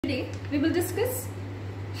Today we will discuss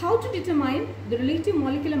how to determine the relative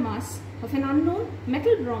molecular mass of an unknown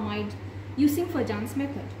metal bromide using Fajan's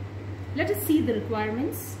method. Let us see the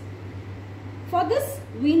requirements. For this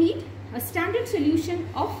we need a standard solution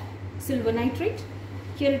of silver nitrate.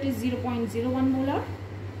 Here it is 0.01 molar.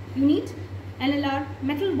 You need NLR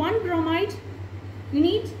metal 1 bromide. You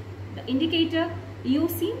need the indicator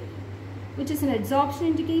eosine, which is an adsorption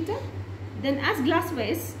indicator. Then as glass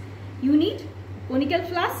vase, you need a conical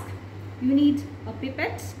flask, you need a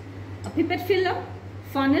pipette filler,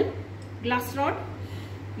 funnel, glass rod,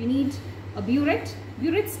 you need a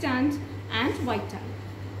burette stand and white towel.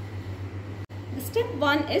 The step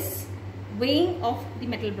 1 is weighing of the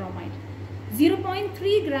metal bromide.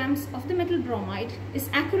 0.3 grams of the metal bromide is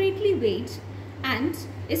accurately weighed and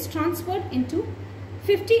is transferred into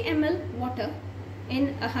 50 ml water in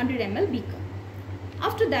a 100 ml beaker.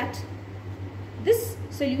 After that, this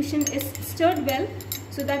solution is stirred well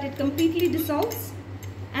so that it completely dissolves,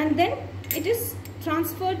 and then it is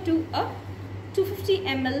transferred to a 250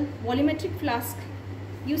 ml volumetric flask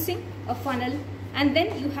using a funnel, and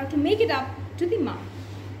then you have to make it up to the mark.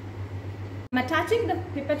 I am attaching the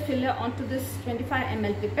pipette filler onto this 25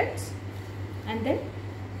 ml pipette, and then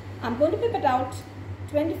I am going to pipette out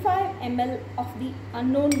 25 ml of the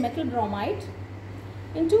unknown metal bromide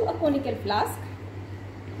into a conical flask.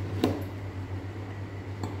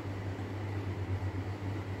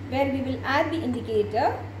 Where we will add the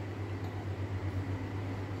indicator.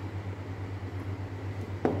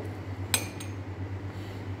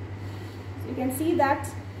 So you can see that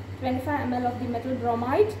 25 ml of the metal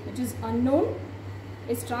bromide, which is unknown,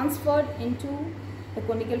 is transferred into the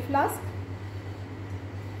conical flask.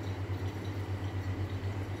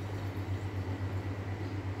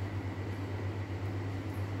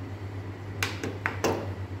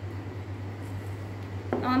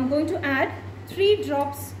 Now I am going to add 3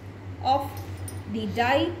 drops of the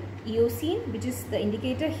dye eosine, which is the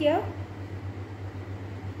indicator here.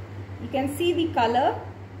 You can see the color.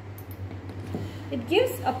 It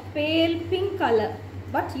gives a pale pink color,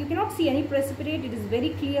 but you cannot see any precipitate. It is very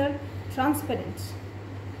clear, transparent.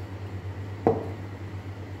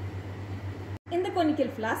 In the conical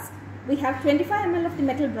flask, we have 25 ml of the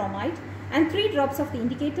metal bromide and 3 drops of the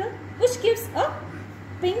indicator, which gives a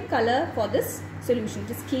pink color for this solution.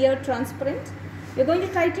 It is clear, transparent. We are going to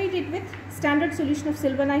titrate it with standard solution of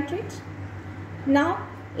silver nitrate. Now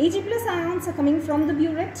Ag+ ions are coming from the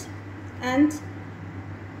burette, and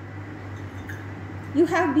you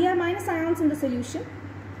have Br- ions in the solution.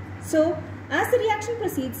 So as the reaction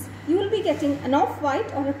proceeds, you will be getting an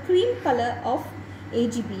off-white or a cream color of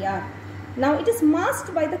AgBr. Now it is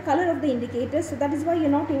masked by the color of the indicator, so that is why you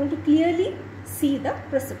are not able to clearly see the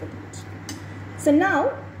precipitate. So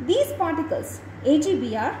now these particles,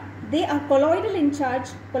 AgBr, they are colloidal in charge,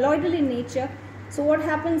 colloidal in nature. So what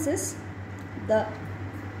happens is the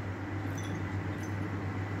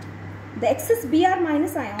excess Br-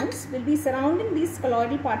 ions will be surrounding these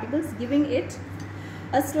colloidal particles, giving it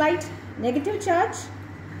a slight negative charge.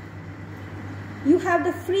 You have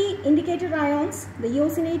the free indicator ions, the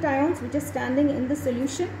eosinate ions, which are standing in the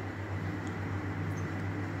solution.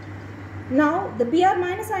 Now the Br-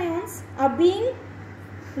 ions are being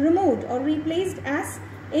removed or replaced as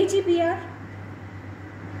AgBr.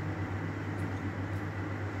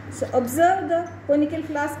 So observe the conical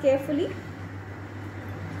flask carefully.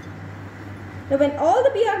 Now when all the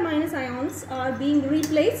Br- ions are being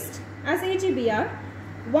replaced as AgBr,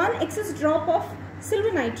 one excess drop of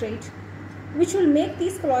silver nitrate, which will make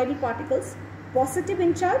these colloidal particles positive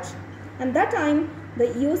in charge, and that time the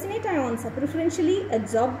eosinate ions are preferentially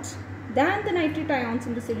adsorbed than the nitrate ions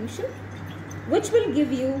in the solution, which will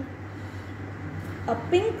give you a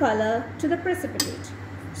pink color to the precipitate.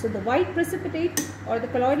 So the white precipitate or the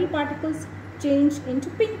colloidal particles change into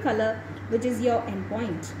pink color, which is your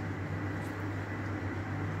endpoint.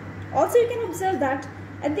 Also you can observe that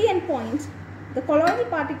at the endpoint, the colloidal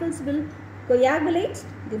particles will coagulate,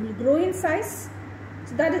 they will grow in size.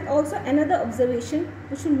 So that is also another observation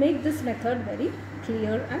which will make this method very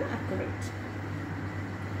clear and accurate.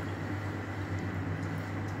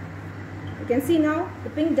 You can see now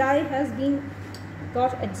the pink dye has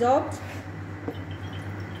got adsorbed.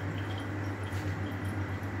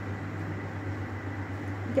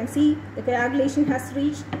 You can see the coagulation has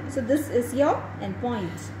reached. So this is your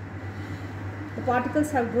endpoint. The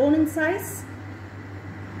particles have grown in size.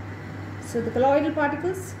 So the colloidal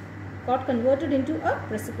particles got converted into a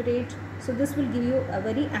precipitate. So this will give you a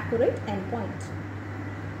very accurate endpoint.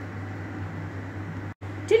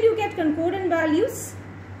 Till you get concordant values,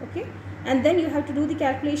 okay, and then you have to do the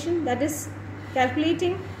calculation, that is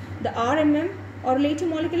calculating the RMM or relative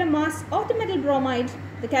molecular mass of the metal bromide,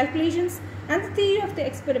 the calculations and the theory of the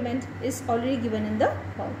experiment is already given in the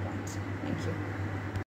PowerPoint. Thank you.